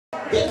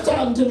He's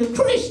talking to the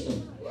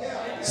Christian.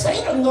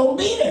 Satan gonna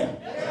be there.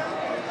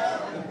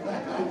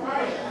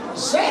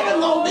 Satan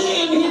gonna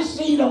be in his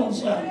seat on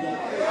Sunday.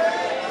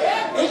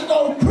 It's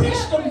those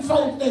Christian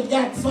folk that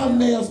got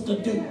something else to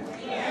do.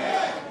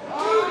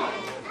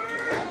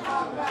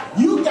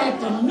 You got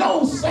to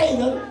know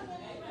Satan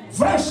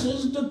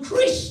versus the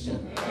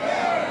Christian.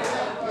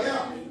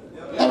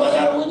 Have I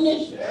got a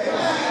witness?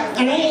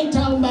 And I ain't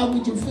talking about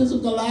with your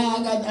physical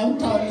eye. I'm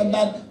talking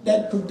about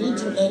that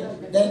credential,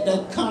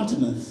 that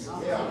continence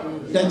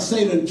that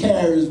Satan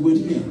carries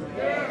with him,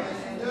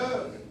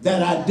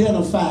 that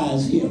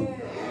identifies him.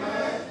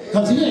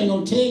 Because he ain't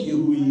going to tell you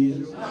who he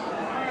is.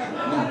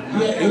 No,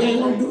 he ain't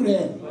going to do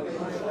that.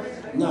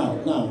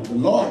 No, the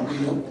Lord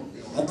will.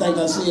 I think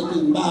I said this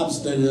in Bible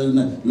study the other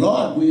night.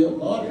 Lord will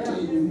tell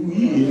you who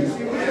he is.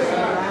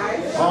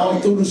 All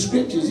through the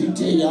scriptures, he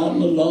tell you, I'm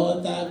the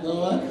Lord thy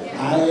God.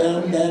 I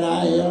am that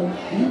I am.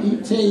 He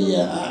tell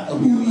you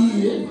who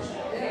he is.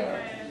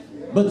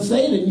 But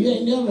Satan, you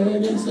ain't never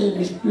heard him say in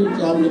the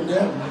scripture, I'm the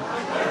devil.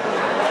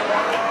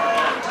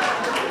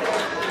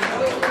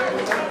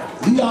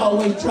 He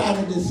always try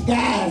to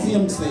disguise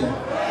himself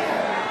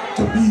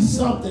to be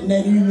something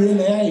that he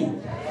really ain't.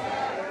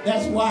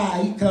 That's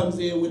why he comes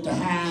in with the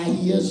high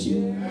heel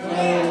shoes,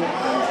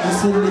 the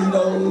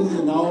Salitos,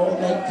 and all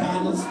that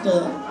kind of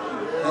stuff.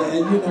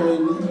 And you know,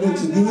 and he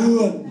looks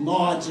good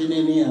marching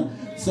in here,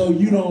 so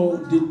you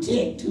don't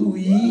detect who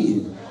he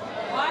is.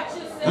 Watch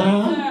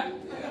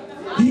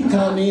yourself, He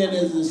come in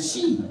as a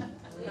sheep.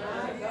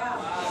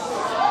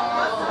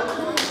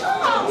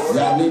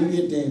 Y'all didn't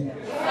get that.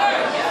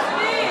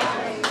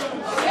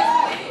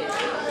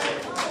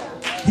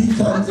 He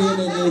comes in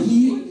as a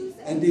he,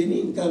 and then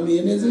he come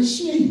in as a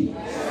she.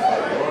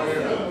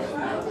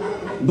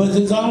 But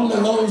it's only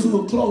those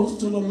who are close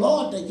to the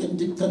Lord that can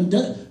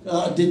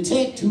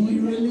detect who he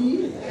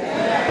really is.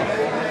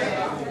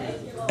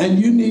 And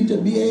you need to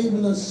be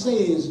able to say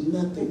it's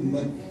nothing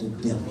but the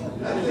devil.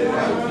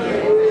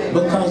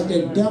 Because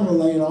the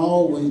devil ain't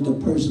always the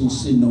person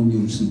sitting on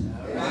your seat.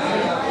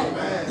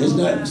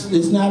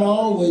 It's not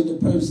always the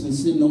person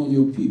sitting on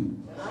your pew,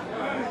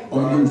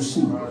 on your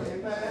seat.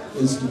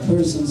 It's the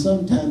person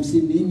sometimes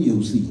sitting in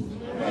your seat.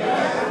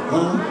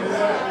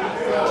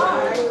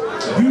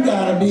 You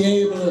got to be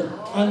able to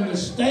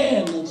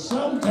understand that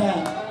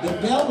sometimes the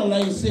devil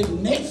ain't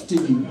sitting next to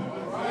you.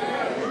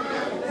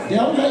 The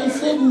devil ain't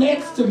sitting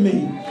next to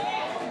me.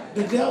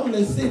 The devil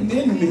is sitting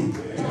in me.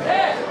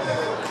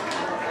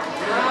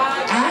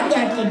 I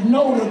got to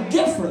know the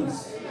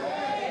difference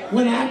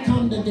when I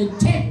come to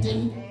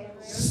detecting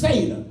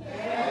Satan.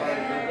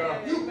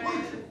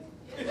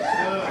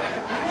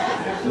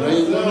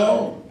 Praise the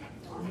Lord.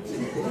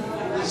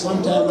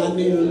 Sometimes I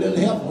need a little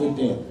help with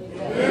that.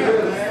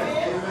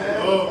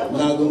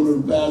 When I go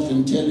to the pastor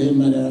and tell him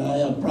that I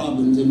have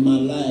problems in my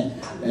life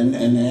and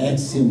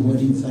ask him what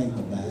he think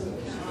about it.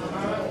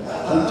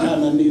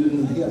 Sometimes I need a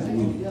little help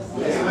with it.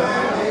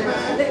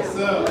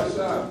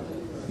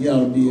 He ought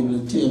to be able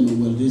to tell me,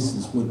 well, this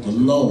is what the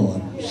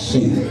Lord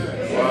said.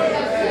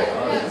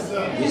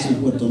 This is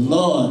what the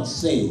Lord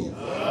said.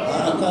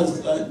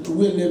 Because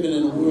we're living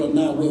in a world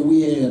now where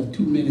we have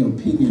too many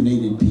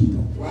opinionated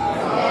people.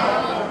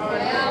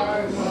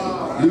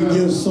 We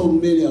give so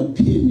many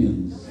opinions.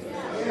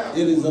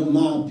 It is of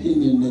my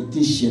opinion that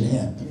this should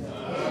happen.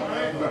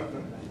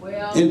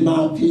 In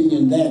my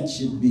opinion, that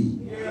should be.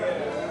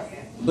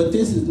 But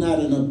this is not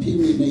an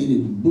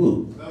opinionated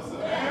book.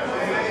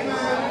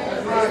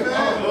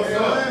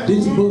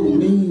 This book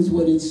means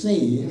what it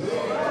says,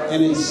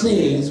 and it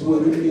says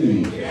what it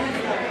means.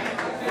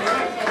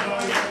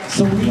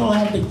 So we don't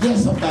have to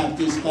guess about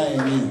this thing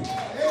here.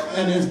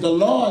 And as the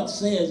Lord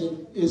says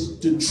it, it's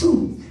the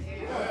truth.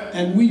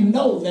 And we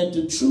know that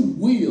the truth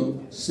will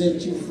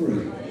set you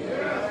free.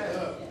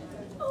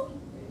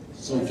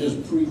 So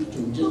just preach to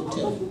them, just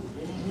tell them.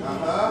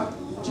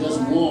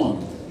 Just warn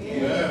them.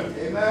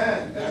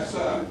 Amen.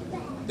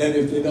 That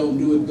if they don't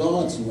do it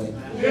God's way,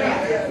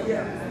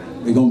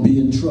 they're going to be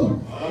in trouble.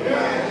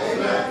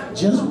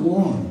 Just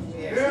warn them.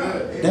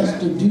 That's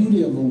the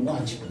duty of a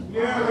watchman.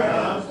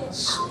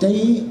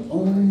 Stay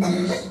on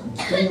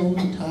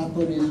top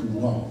of this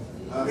wall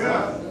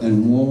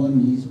and warn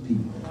these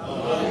people.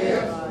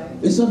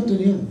 It's up to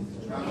them.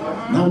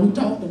 Now we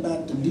talked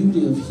about the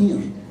duty of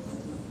him,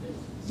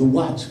 the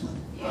watchman.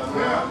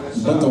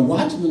 But the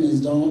watchman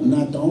is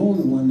not the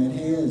only one that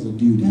has a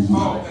duty here.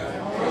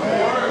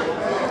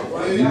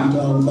 We're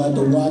talking about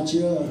the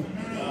watcher.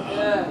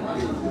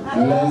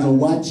 There's a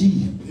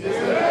watchee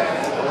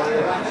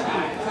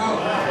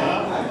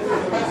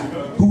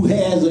who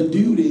has a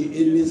duty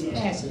in this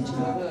passage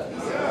here.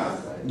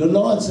 The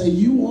Lord said,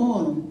 you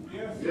warn them,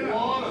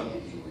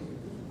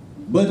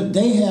 but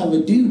they have a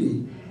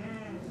duty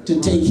to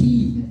take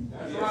heed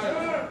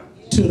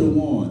to the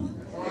warning.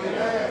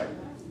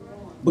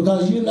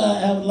 Because you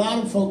have a lot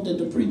of folk that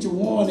the preacher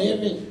warns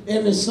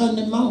every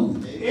Sunday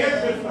morning.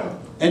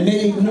 And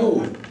they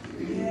ignore it.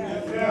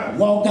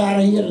 Walk out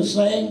of here the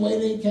same way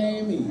they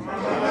came in.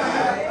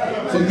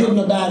 Forgetting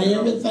about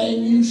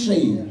everything you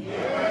said.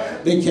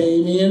 They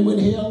came in with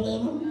hell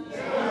in them.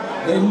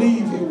 They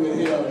leave here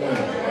with hell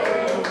there.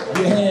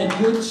 You had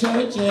good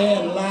church, you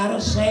had a lot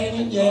of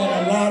singing, you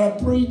had a lot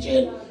of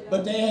preaching,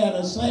 but they had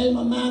the same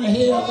amount of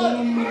hell in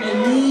them when they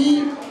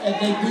leave as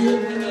they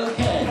did when they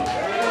came.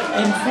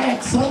 In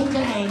fact,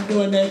 sometime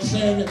during that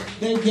service,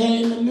 they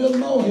gained a little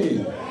more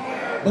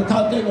hell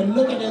because they were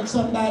looking at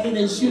somebody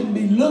they shouldn't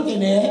be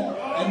looking at,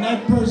 and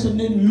that person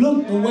didn't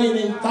look the way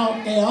they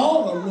thought they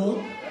ought to look,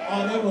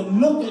 or they were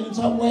looking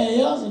somewhere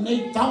else and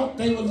they thought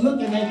they were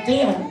looking at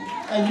them.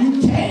 And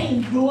you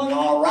came doing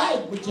all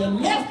right, but you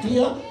left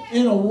here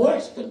in a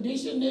worse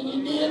condition than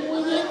you did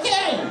when you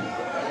came.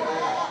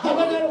 Have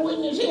I got a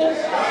witness here?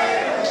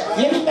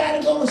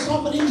 Anybody go to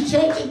some of these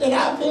churches that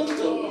I've been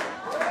to?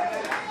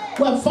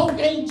 Well, folk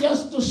ain't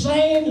just the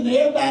same and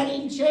everybody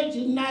in church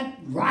is not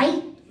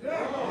right.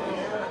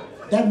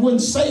 That when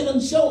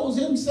Satan shows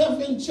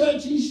himself in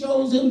church, he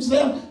shows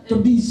himself to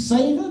be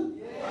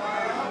Satan.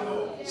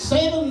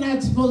 Satan's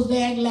not supposed to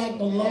act like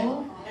the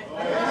Lord.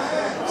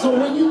 So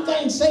when you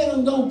think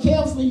Satan don't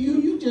care for you,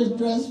 you just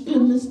feel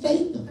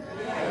mistaken.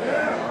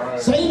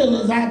 Satan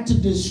is out to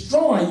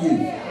destroy you.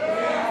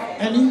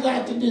 And he's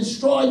out to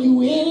destroy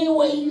you any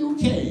way you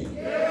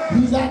can.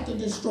 He's out to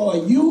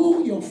destroy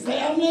you, your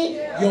family,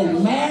 your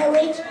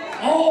marriage,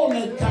 all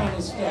that kind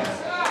of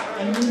stuff.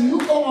 And when you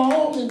go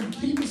home and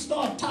people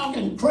start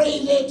talking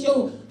crazy at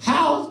your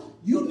house,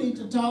 you need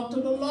to talk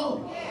to the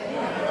Lord.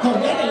 Because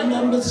that ain't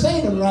nothing but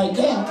Satan right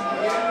there.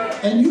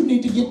 And you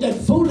need to get that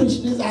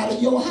foolishness out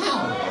of your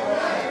house.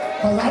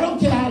 Because I don't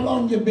care how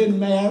long you've been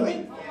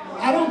married.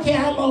 I don't care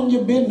how long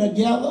you've been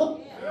together.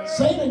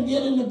 Satan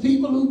get into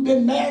people who've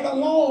been married a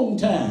long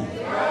time.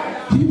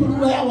 People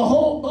who have a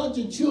whole bunch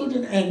of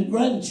children and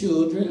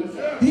grandchildren.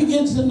 He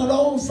gets into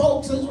those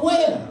folks as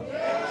well.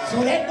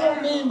 So that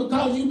don't mean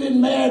because you've been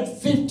married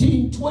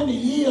 15, 20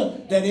 years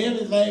that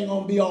everything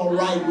gonna be all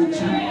right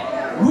with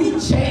you. We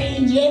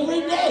change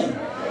every day.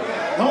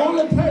 The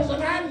only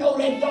person I know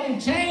that don't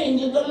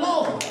change is the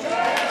Lord.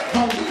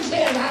 Because he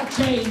said, I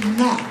change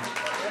not.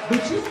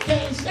 But you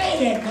can't say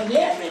that because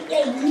every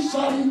day you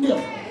something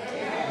different.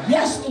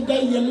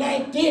 Yesterday you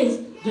like this,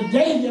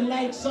 today you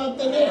like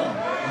something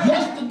else.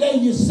 Yesterday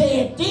you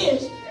said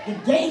this,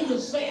 today you're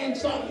saying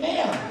something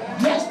else.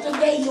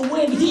 Yesterday you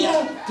went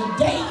here,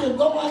 today you're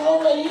going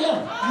over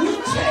here. We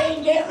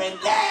change every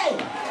day.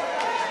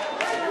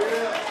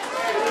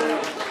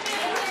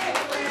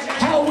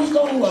 How are we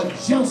going to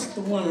adjust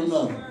to one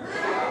another?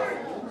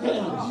 We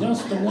can't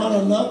adjust to one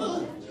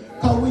another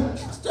because we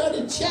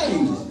study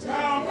change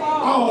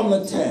all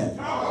the time.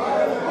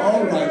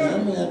 All right,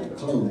 I'm going to have to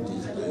close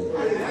this thing.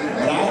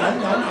 But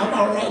I'm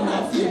all right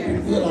now. I feel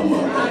pretty good. I'm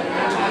all right.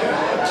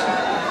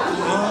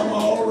 I'm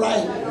all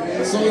right.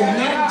 So it's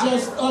not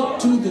just up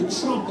to the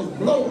trumpet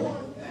blower.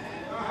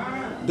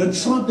 The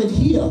trumpet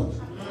here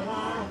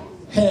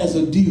has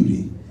a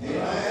duty.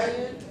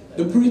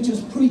 The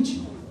preacher's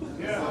preaching.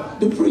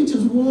 The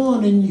preacher's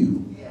warning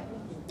you.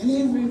 And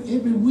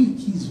every week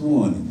he's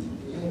warning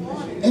you.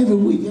 Every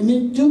week. And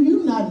then, do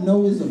you not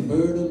know it's a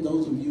burden,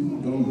 those of you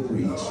who don't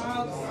preach?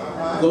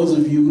 Those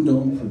of you who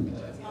don't preach.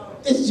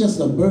 It's just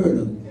a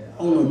burden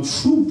on a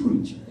true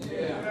preacher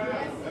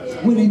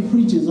when he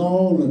preaches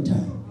all the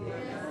time.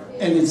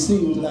 And it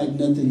seems like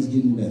nothing's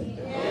getting better.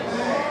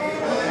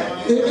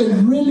 It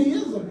really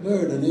is a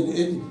burden.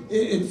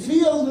 It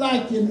feels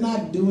like you're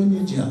not doing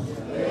your job.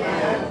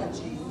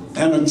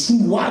 And a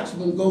true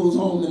watchman goes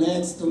home and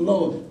asks the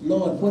Lord,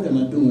 Lord, what am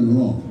I doing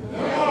wrong?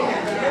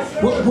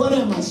 What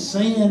am I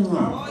saying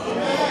wrong?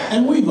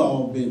 And we've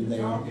all been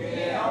there.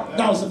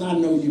 Dawson, I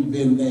know you've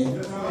been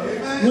there.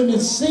 When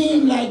it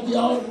seemed like you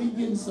ought to be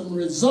getting some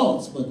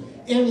results, but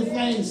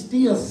everything's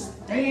still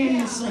staying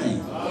the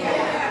same.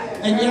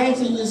 And you're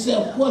asking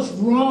yourself, what's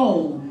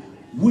wrong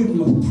with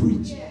my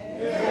preaching?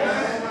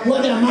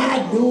 What am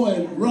I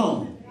doing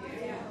wrong?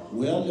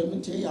 Well, let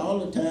me tell you, all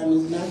the time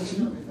it's not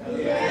you.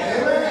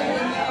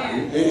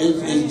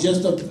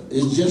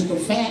 It's just a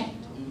fact.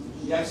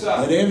 Yes, sir.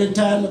 But every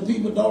time the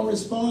people don't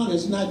respond,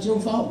 it's not your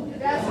fault.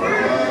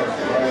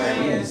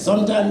 Yeah,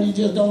 sometimes you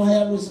just don't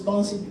have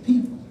responsive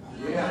people.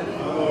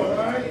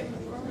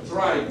 That's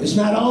right. It's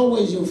not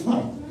always your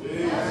fault.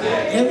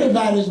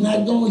 Everybody's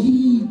not going to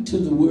heed to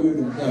the word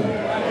of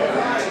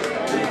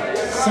God.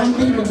 Some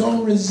people going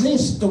to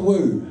resist the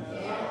word.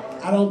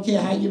 I don't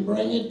care how you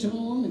bring it to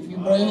them. If you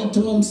bring it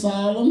to them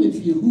solemn,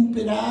 if you hoop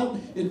it out,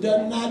 it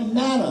does not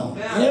matter.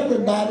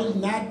 Everybody's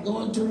not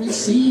going to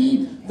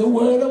receive the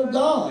word of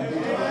God.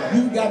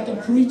 You've got to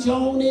preach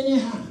on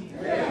anyhow.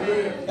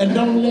 And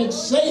don't let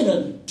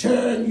Satan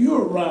turn you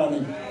around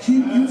and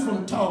keep you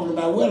from talking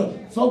about, well,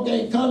 folk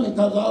ain't coming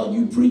because all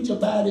you preach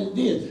about is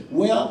this.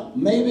 Well,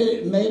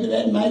 maybe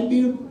that might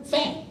be a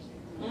fact.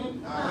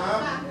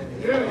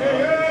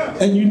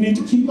 And you need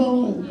to keep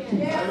on.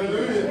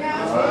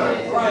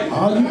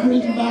 All you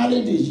preach about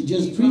is this. You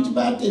just preach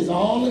about this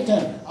all the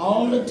time.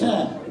 All the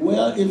time.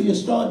 Well, if you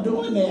start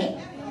doing that,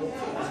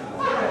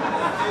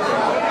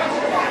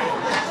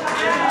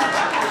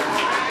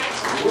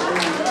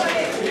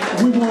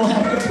 we won't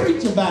have to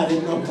preach about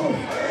it no more.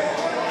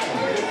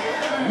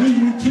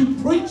 reason you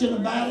keep preaching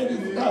about it is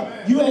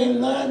because you ain't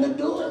learned to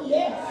do it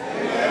yet.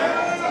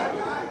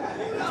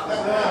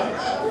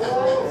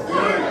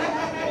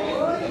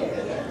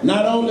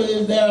 Not only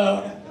is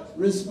there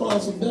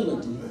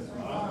responsibility,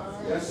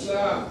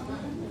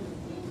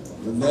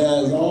 but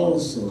there is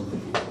also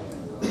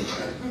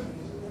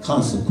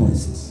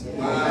consequences.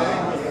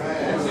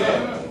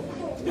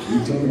 He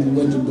told you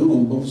what to do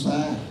on both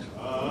sides.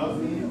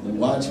 The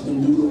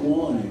watchman do the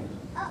warning.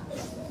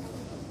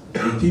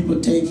 The people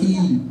take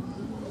heed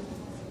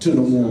to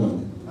the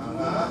warning.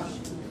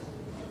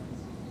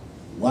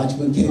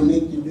 Watchman can't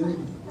make you do it.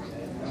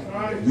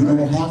 You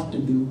don't have to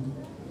do it.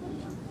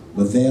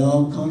 But there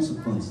are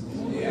consequences.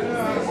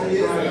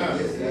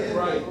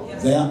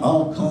 There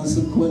are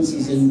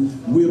consequences, and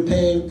we're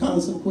paying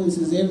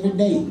consequences every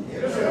day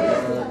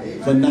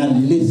for not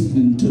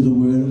listening to the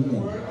word of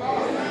God.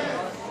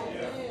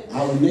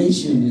 Our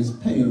nation is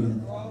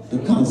paying the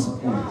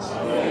consequence.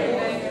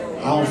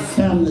 Our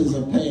families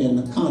are paying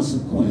the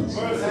consequence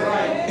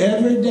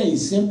every day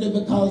simply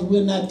because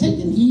we're not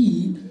taking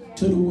heed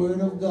to the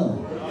word of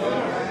God.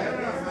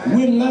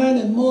 We're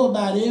learning more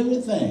about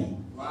everything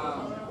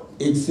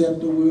except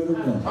the word of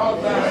God.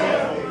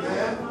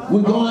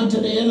 We're going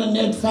to the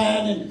internet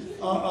finding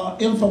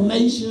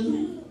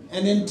information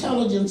and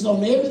intelligence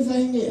on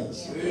everything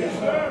else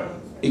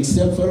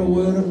except for the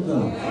word of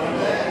God.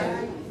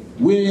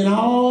 We're in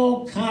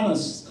all kind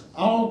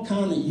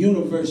of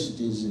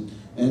universities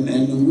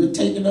and we're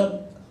taking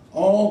up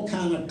all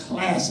kind of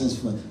classes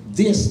for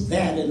this,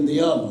 that, and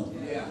the other.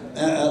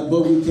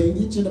 But we can't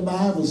get you the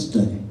Bible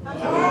study.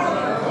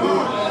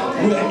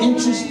 We're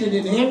interested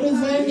in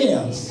everything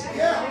else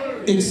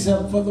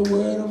except for the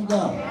word of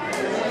God.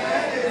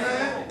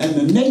 And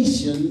the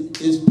nation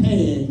is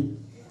paying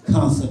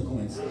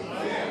consequences.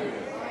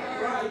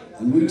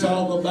 And we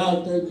talk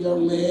about that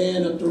young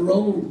man up the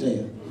road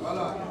there.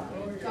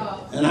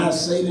 And I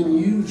say to the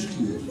used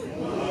kids,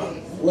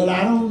 well,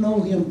 I don't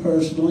know him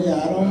personally.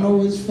 I don't know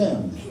his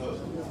family.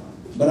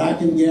 But I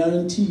can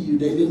guarantee you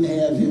they didn't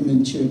have him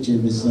in church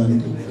every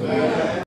Sunday.